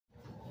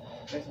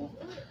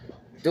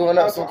Doing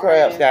up some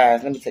crabs,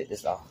 guys. Let me take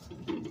this off.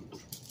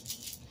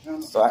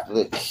 So I can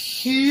look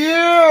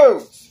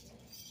cute.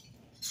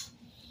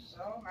 So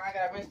now I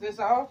gotta rinse this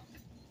off.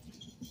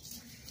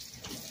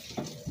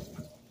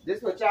 This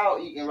is what y'all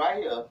eating right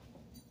here.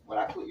 What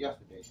I cooked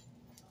yesterday.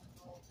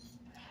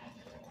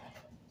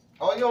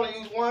 Oh, you only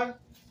use one?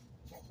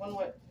 One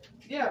what?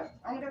 Yeah,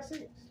 I only got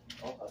 6.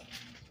 Okay.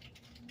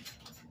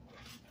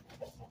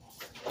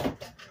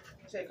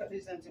 Say cut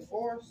these into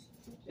 4s.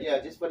 Yeah,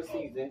 just for the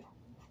season.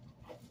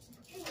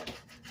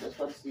 Just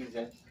for the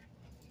season.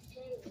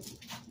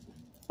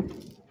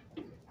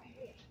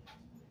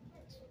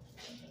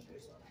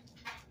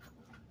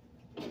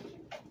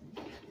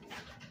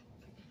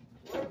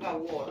 Where's my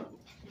water?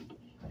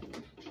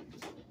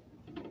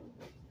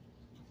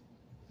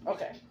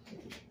 Okay.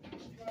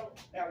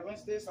 Now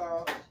rinse this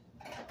off.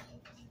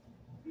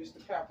 Use the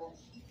pepper.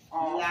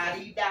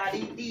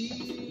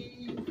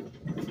 La-dee-da-dee-dee.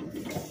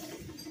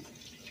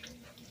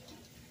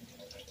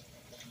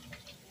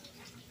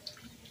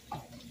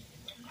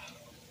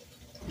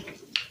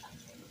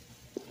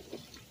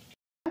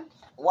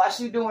 While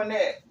she doing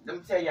that, let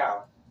me tell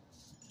y'all.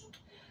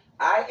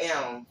 I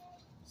am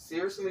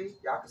seriously,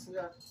 y'all can see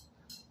her.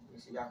 Let me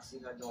see, y'all can see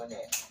her doing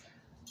that.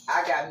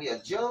 I got me a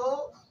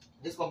jug.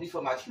 This gonna be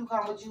for my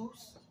cucumber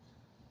juice.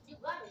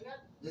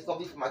 This gonna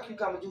be for my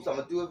cucumber juice. I'm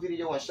gonna do a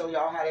video and show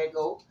y'all how that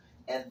go.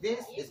 And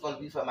this is gonna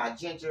be for my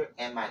ginger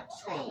and my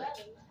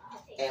turmeric.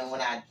 And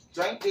when I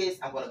drink this,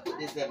 I'm gonna put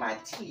this in my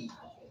tea.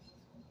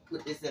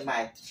 Put this in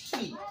my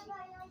tea.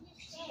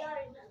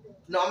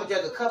 No, I'm gonna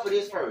drink a cup of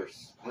this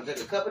first. I'm gonna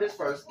drink a cup of this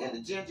first, and the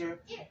ginger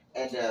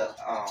and the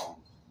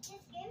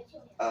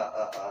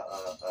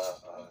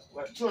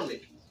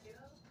turmeric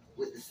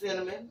with the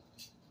cinnamon,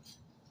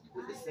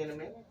 with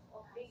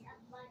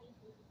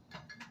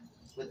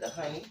the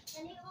honey,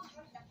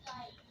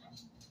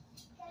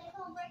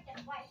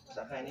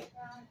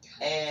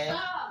 and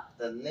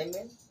the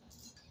lemon.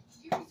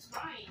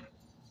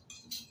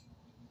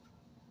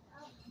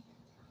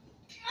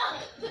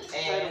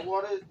 And the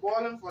water is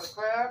boiling for the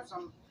crabs.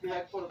 I'm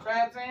gonna put the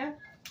crabs in.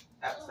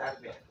 Outside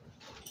of that.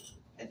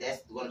 And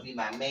that's going to be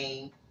my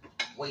main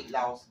weight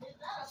loss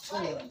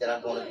tool that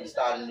I'm going to be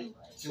starting to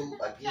do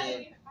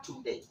again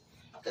today.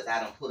 Because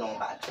I done put on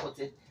about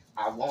 20,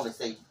 I want to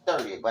say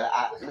 30, but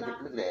I look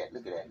at that.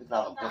 Look at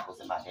all the pimples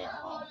in my hand.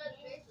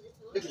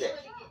 Look at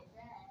that.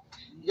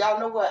 Y'all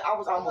know what? I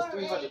was almost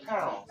 300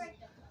 pounds.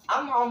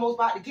 I'm almost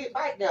about to get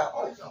back there.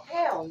 Oh,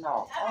 hell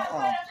no.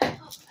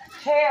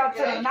 Hell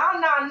to the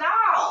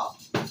no.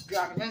 You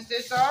gotta rinse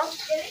this off.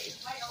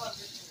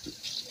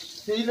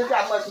 See, look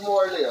how much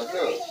more it is.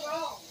 Look.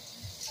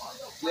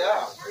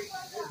 Yeah.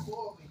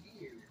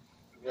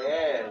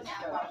 Yes.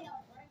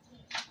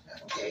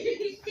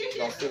 Okay.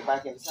 Gonna sit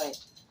back in the sink.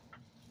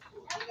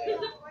 Cut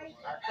it.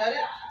 Cut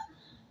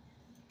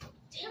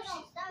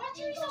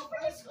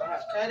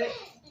it.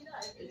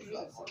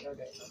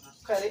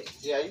 Cut it.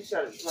 Yeah, you should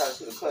have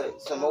cut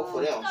it some more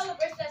for them.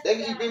 They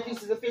can eat big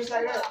pieces of fish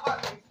like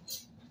that.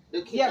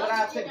 Yeah, but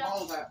I'll take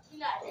bones out.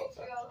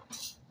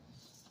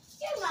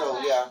 So,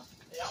 yeah.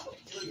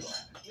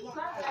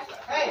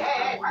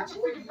 Hey, watch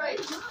your freaking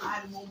face.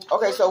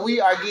 Okay, so we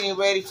are getting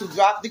ready to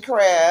drop the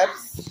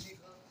crabs.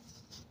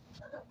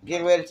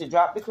 Getting ready to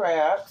drop the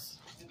crabs.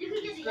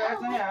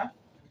 Crabs in here.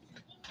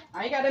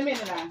 I ain't got a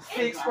minute now.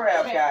 6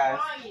 crabs, guys.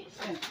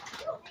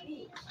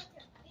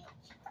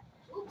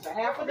 It's a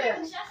half of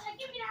them.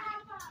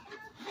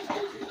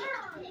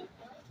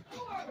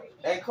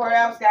 And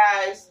crabs,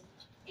 guys.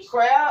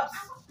 Crabs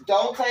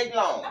don't take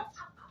long.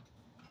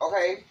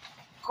 Okay?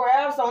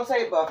 Crabs don't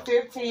take about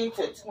 15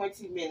 to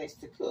 20 minutes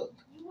to cook.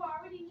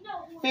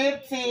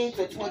 15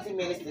 to 20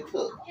 minutes to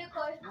cook.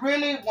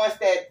 Really, once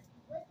that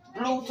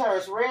blue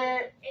turns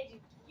red,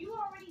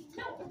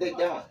 they're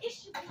done.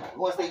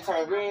 Once they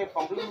turn red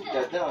from blue,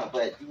 they're done.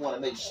 But you want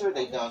to make sure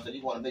they're done, so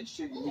you want to make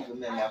sure you leave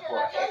them in there for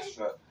an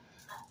extra,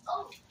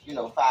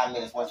 5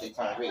 minutes once they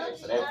turn red.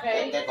 So that's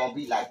going to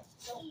be like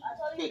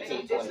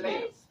 15, 20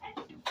 minutes.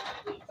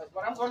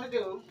 What I'm going to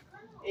do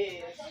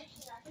is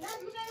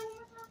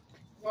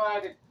go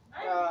out to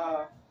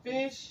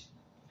fish,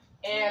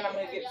 and I'm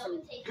going to get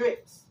some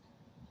grits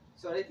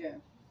so they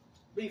can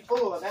be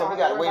full. So we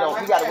got to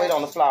wait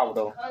on the flour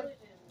though.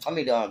 I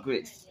mean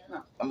grits.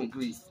 I mean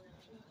grease.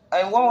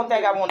 And one more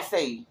thing I want to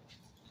say,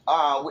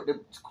 with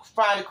the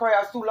frying the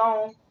crabs too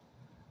long,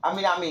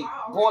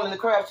 boiling the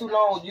crabs too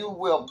long, you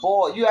will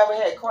boil. You ever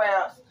had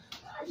crabs?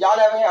 Y'all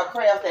ever have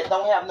crabs that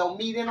don't have no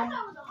meat in them?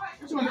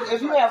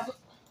 If you have,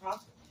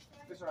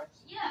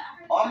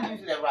 oh, I'm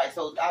using that right,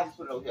 so I just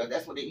put it over here.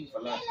 That's what they eat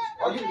for lunch.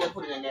 Or you can just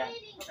put it in there.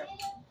 Okay.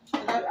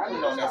 I put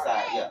it on that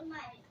side, yeah.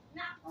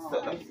 So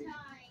let me see.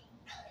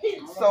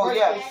 So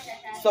yeah.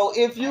 So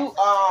if you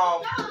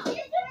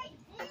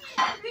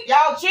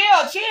y'all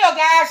chill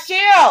guys,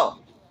 chill.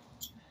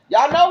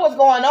 Y'all know what's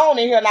going on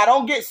in here. Now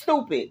don't get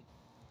stupid.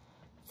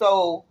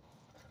 So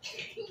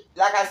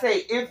like I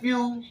say, if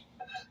you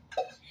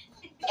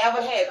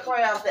ever had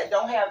crabs that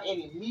don't have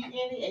any meat in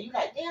it, and you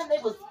like, damn, they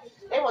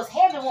was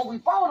heavy when we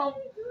bought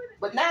them,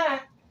 but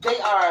now they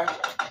are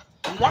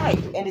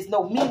white and there's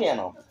no meat in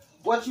them.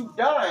 What you've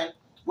done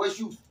was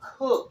you've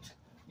cooked,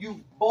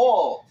 you've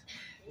boiled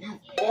them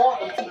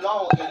too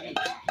long, and you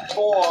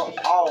boiled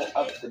all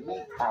of the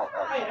meat out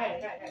of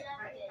them.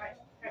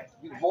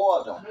 You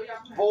boiled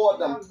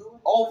them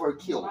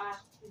overkill.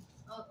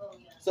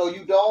 So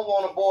you don't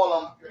want to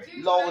boil them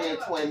longer than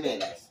 20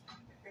 minutes.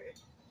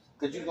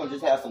 Because you're going to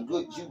just have some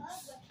good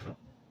juice.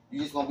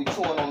 You're just going to be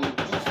chewing on the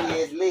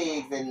juicy ass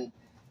legs and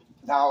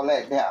all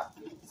that there.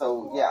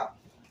 So, yeah.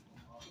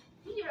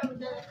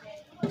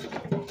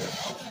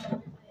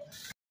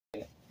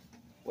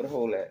 What a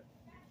hole at?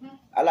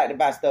 I like to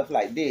buy stuff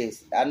like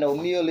this. I know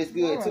meal is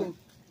good too.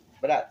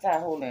 But I tie a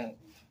hole in it.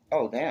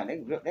 Oh, damn. They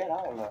ripped that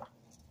all up.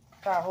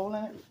 Tie a hole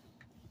in it?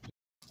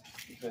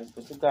 Okay,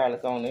 put some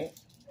garlic on it.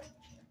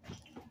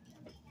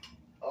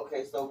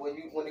 Okay, so when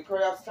the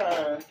crabs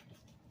turn,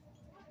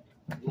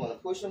 you want to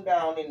push them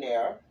down in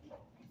there.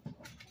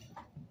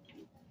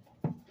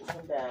 Push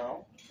them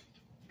down.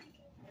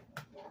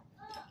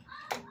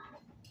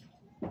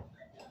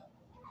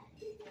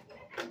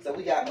 So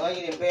we got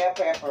onion and bell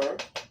pepper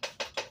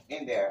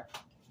in there.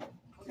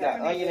 We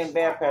got onion and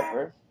bell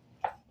pepper.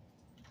 I'm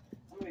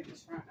gonna make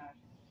this front eye.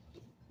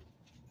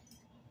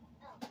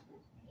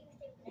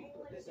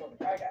 This over.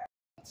 I got it.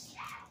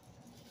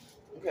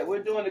 Okay,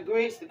 we're doing the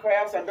grits. The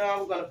crabs are done.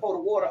 We're gonna pour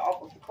the water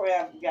off of the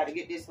crab. You got to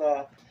get this.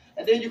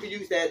 And then you can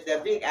use that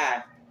big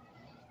eye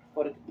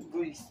for the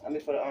grease. I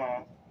mean for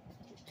the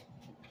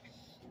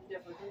Yeah,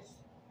 for this.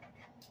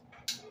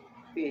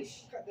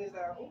 fish. Cut this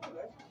out. Ooh,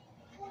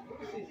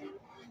 that's easy.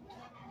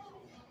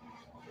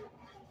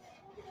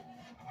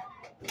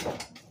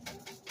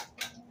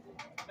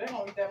 They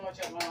don't eat that much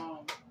of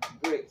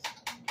Grits.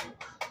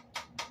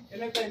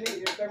 and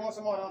if they want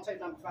some more, it don't take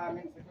them 5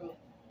 minutes to cook.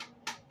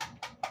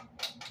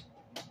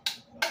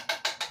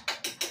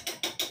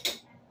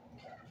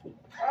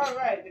 All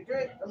right, the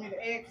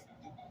eggs.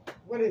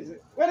 What is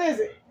it?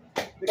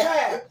 The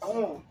crab.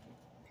 Oh,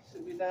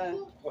 should be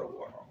done. Pour the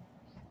water on.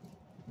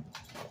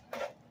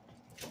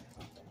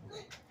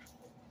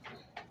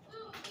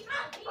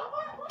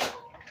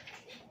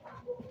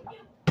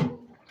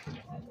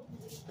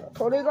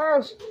 Cody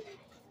goes.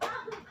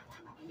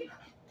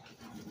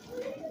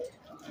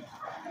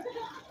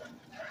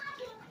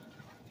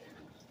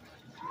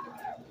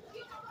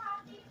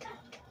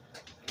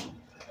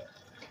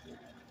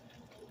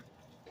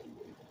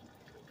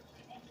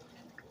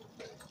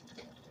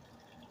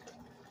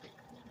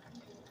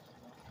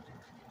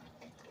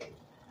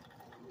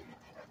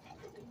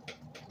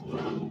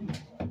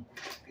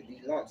 Get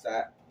these lumps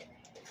out.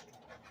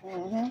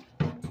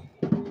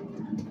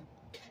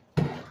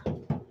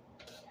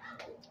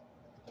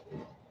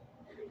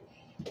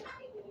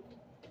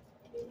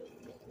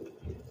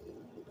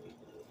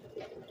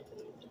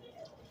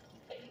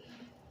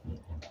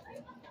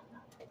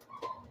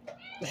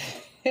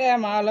 Yeah,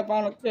 I'm all up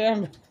on the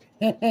camera.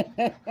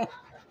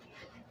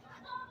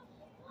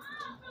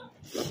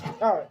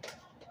 All right.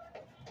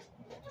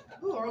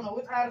 Ooh, I don't know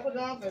which eye to put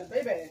on because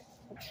they bad.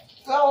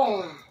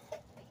 Oh,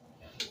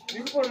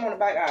 you can put them on the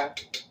back eye.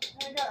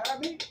 I ain't got eye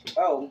meat.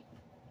 Oh.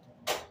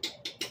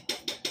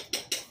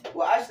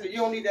 Well, actually, you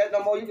don't need that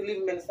no more. You can leave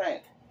them in the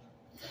sink.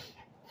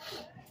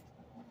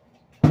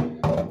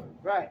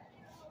 Right.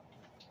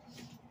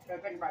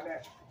 Gotta think about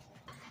that.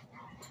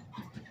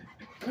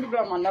 Let me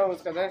blow my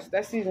nose because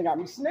that season got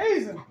me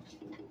sneezing.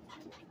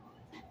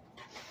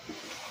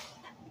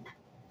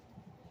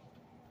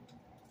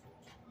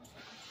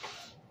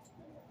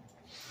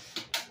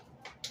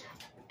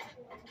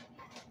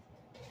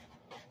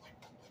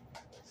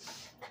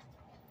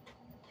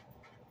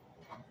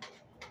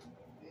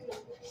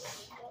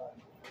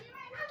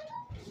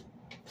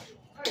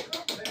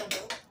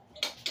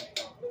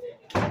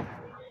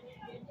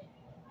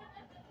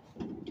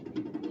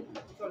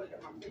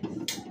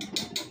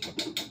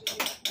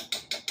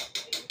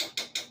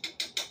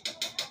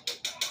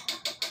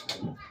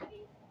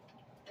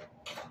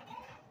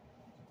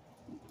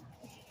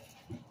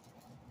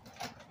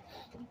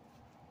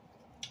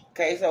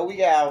 Okay, so we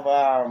have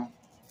gonna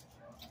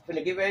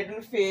get ready to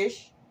do the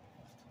fish.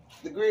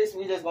 The grits,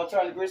 we just gonna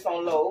turn the grits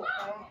on low.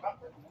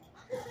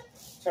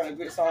 Turn the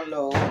grits on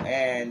low,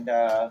 and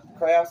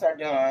crabs are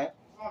done,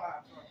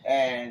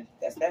 and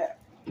that's that.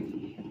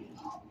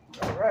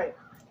 All right.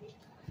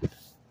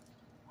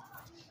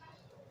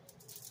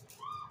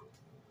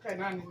 Okay,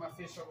 now I need my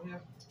fish over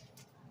here.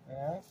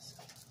 Alright.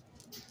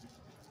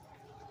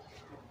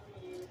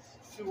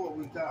 See what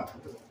we got.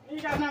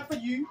 You got enough for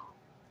you.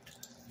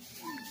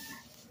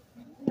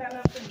 Got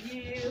enough for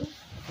you.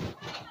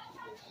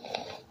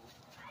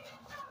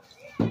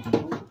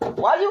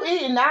 Why you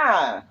eating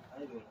now?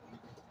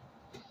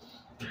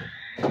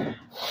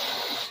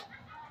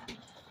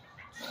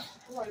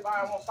 Somebody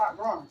buying won't stop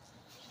growing.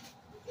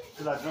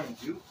 Did I drink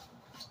juice?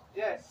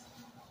 Yes.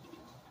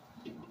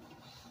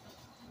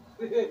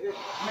 Man. Yeah.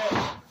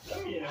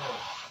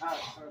 Alright,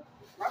 so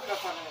wrap it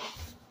up on that.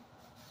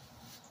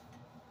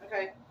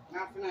 Okay,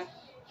 now I'm finna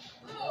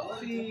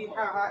see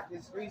how hot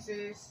this grease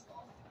is.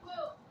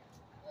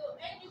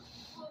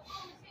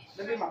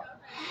 Let me know.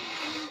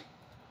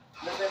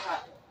 Let that that's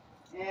hot.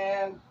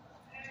 And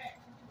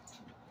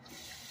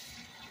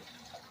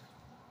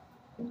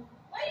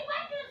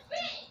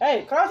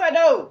hey, close that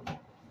door.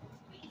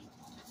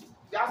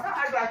 Y'all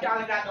sound like y'all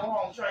ain't got no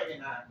home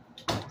training now.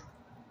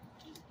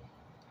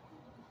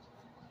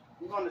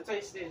 We're gonna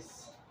taste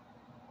this.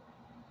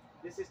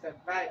 This is the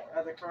back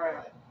of the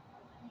crab.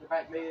 The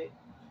back leg.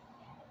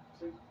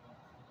 See?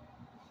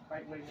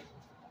 Back leg.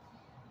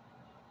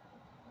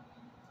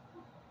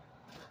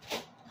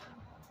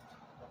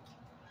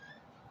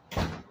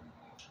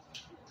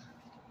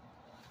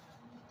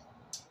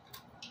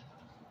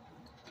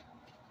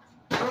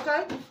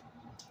 Okay?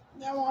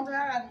 Yeah, I want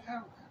that.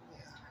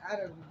 I had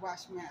to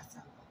wash my ass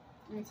out.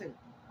 Let me see.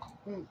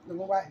 Let me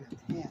wipe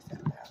the hands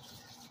out.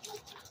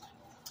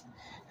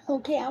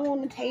 Okay, I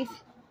want to taste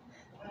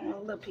a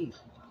little piece.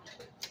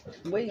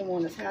 William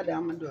want his hair down.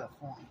 I'm going to do it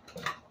for him.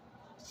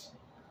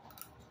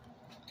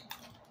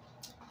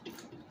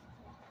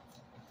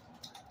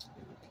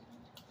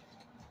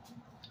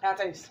 How it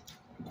tastes?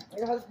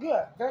 It was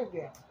good. Very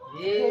good.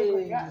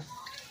 Yeah.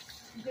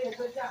 You did a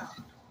good job.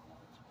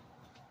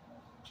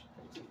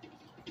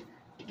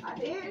 I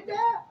did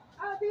that.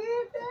 I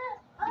did that.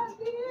 I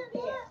did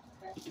that.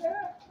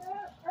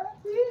 I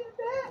did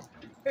that.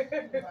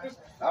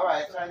 All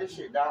right, turn this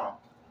shit down.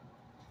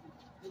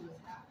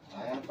 I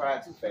don't want to fry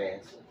it too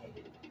fast.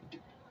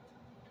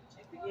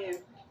 Check again.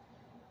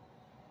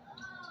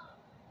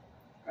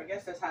 I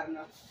guess that's hot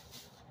enough.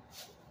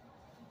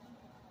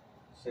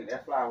 Shake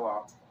that flour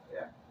off.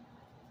 Yeah.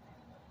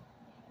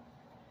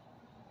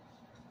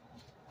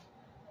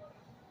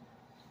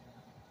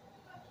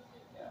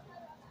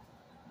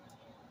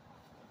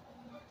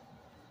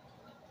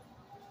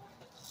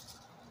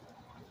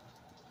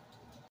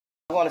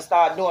 I'm going to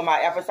start doing my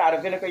apple cider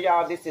vinegar,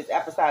 y'all. This is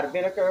apple cider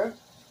vinegar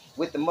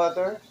with the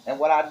mother. And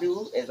what I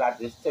do is I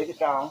just take it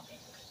down.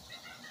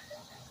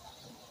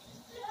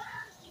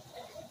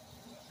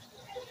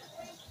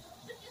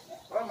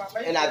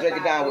 And I drink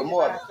it down with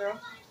more.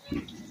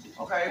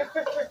 Okay?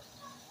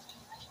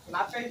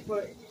 My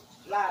Facebook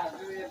live.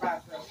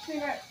 See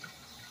that?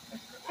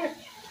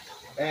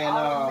 And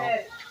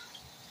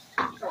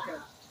Okay.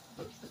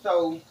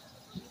 so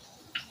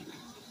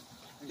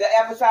the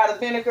apple cider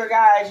vinegar,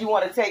 guys, you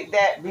want to take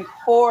that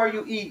before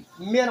you eat.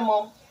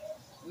 Minimum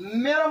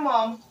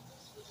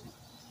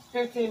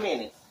 15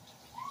 minutes.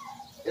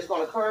 It's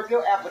going to curb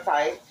your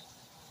appetite.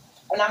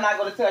 And I'm not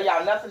going to tell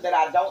y'all nothing that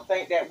I don't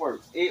think that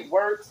works. It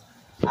works.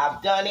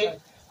 I've done it.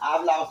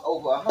 I've lost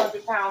over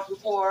 100 pounds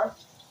before.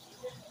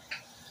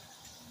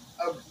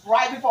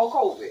 Right before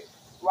COVID.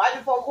 Right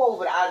before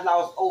COVID, I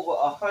lost over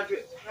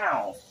 100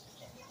 pounds.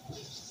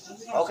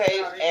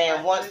 Okay,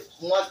 and once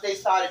they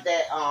started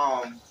that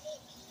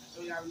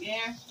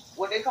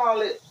what they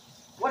call it?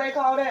 What they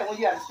call that when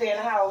you have to stay in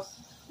the house?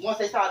 Once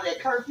they started that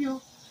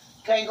curfew,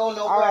 can't go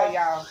nowhere. All right,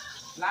 y'all.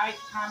 Like,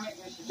 comment,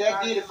 and subscribe.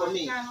 That did it for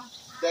me.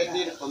 That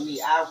did it for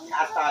me.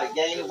 I started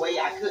gaining weight.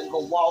 I couldn't go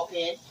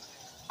walking.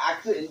 I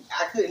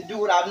couldn't do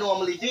what I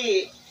normally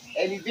did.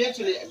 And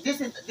eventually,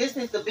 this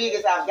is the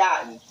biggest I've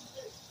gotten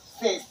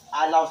since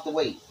I lost the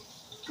weight.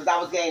 Because I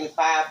was gaining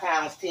 5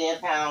 pounds, 10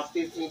 pounds,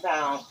 15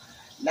 pounds.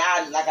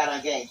 Now, like I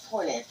done gained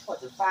 20 and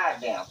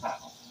 25 damn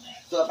pounds.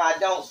 So if I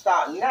don't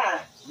start now,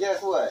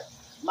 guess what?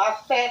 My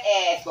fat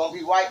ass gonna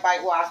be right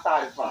back where I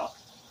started from.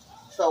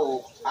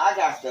 So I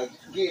got to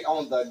get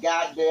on the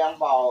goddamn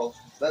ball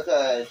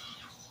because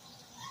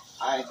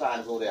I ain't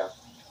trying to go there.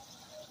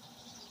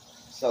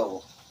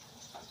 So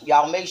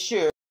y'all make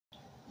sure.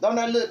 Don't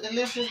that look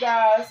delicious,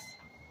 guys?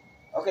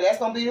 Okay, that's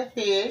gonna be the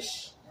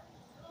fish.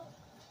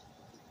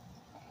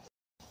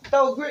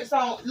 Throw grits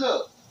on.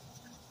 Look,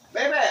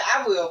 baby,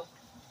 I will.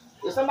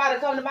 If somebody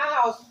come to my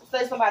house,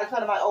 say somebody come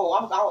to my,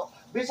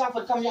 bitch, I'm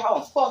gonna come to your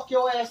house and fuck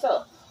your ass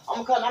up.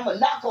 I'm gonna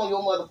knock on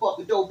your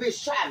motherfucking door,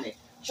 bitch. Try me,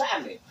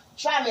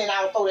 and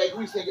I'll throw that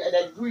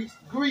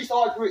grease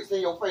or grits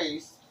in your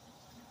face.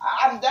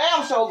 I'm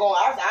damn sure going.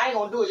 I ain't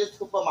gonna do it just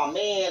for my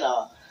man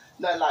or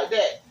nothing like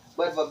that.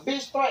 But if a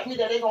bitch threaten me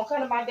that they gonna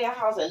come to my damn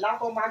house and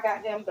knock on my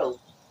goddamn door,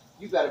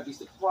 you better be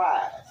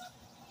surprised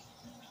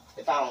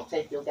if I don't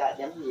take your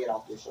goddamn head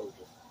off your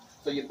shoulders.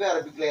 So you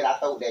better be glad I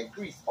throw that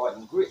grease or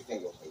them grits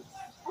in your face.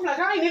 I'm like,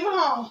 I ain't even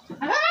home.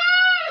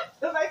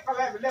 Like, from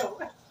every level.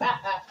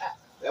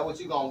 That's what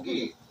you gonna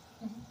get.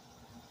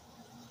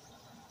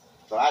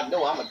 So I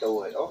know I'm gonna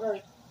throw it.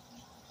 Okay.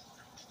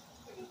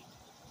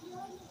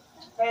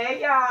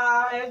 Hey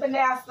y'all. Hey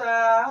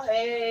Vanessa.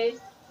 Hey.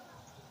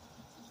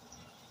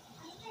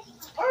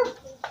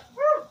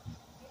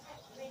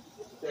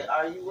 Said,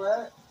 are you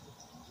what?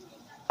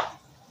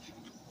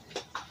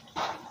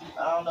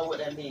 I don't know what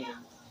that means.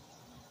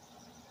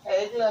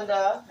 Hey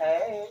Glenda.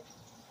 Hey.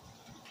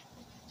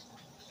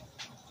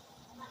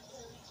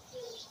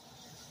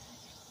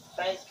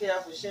 Thanks,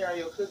 Carol, for sharing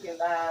your cooking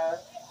live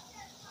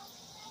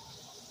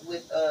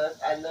with us.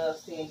 I love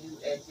seeing you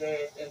and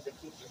Jazz in the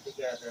kitchen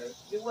together.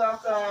 You're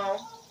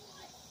welcome.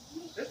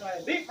 This one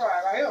is deep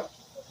fried right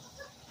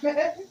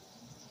here.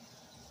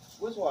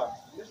 Which one?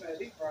 This one is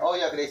deep fried. Oh,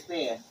 yeah, because they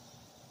spin.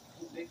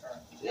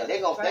 Yeah, they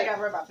gonna. So I ain't got to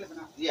worry about flipping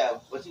out. Yeah,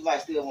 but you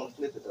might still want to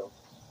flip it though.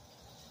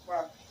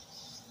 Right.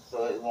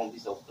 So it won't be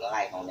so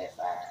light on that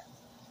side.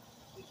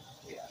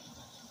 Yeah.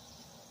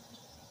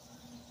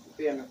 You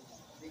feel me?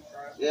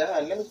 Yeah,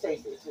 honey, let me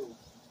taste it too.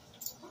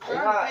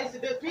 It's a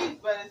good piece,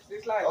 but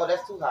it's like. Oh,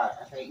 that's too hot.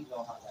 I can't eat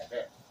no hot like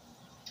that.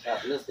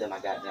 Got blister in my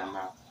goddamn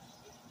mouth.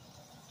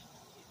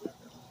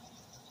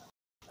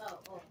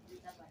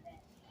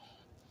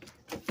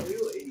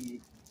 You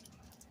idiot.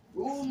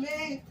 Ooh,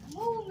 man.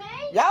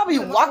 Y'all be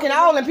walking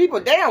all in people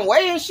damn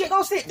way and shit.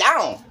 Go sit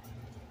down.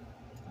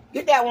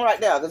 Get that one right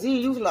there, because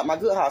he using up my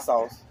good hot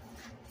sauce.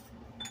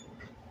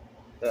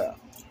 Yeah.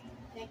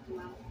 Thank you,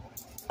 Mom.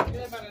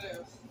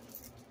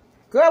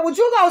 Girl, would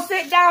you go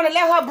sit down and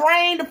let her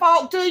bring the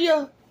fork to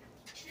you?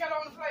 She got it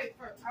on the plate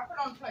first. I put it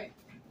on the plate.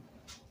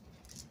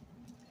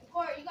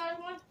 Corey, you got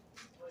one?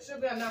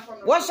 Should be enough on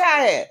the What she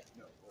at?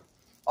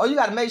 Oh, you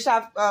got to make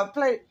sure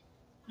plate?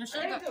 No,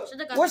 should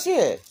What's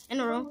she? in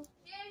the room.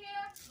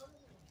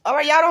 All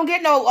right, y'all don't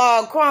get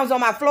no crumbs on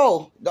my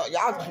floor. Y'all.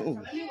 Let me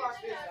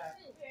wash this out.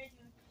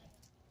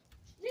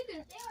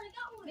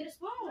 Get a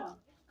spoon.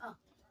 Oh.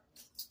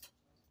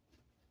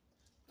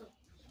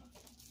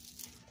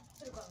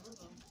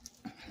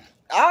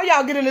 All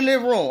y'all get in the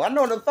living room. I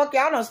know the fuck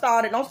y'all done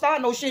started. Don't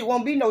start no shit.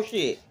 Won't be no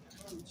shit.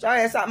 Y'all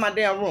ass out my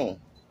damn room.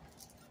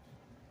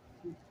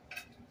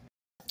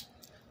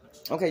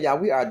 Okay, y'all,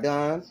 we are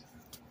done.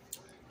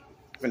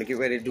 Gonna get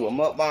ready to do a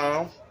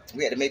mukbang.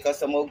 We had to make us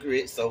some more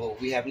grits, so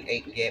we haven't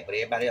eaten yet, but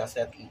everybody else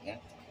have eaten.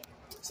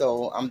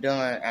 So I'm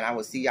done, and I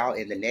will see y'all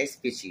in the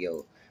next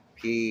video.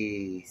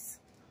 Peace.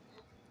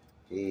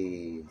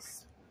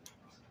 Peace.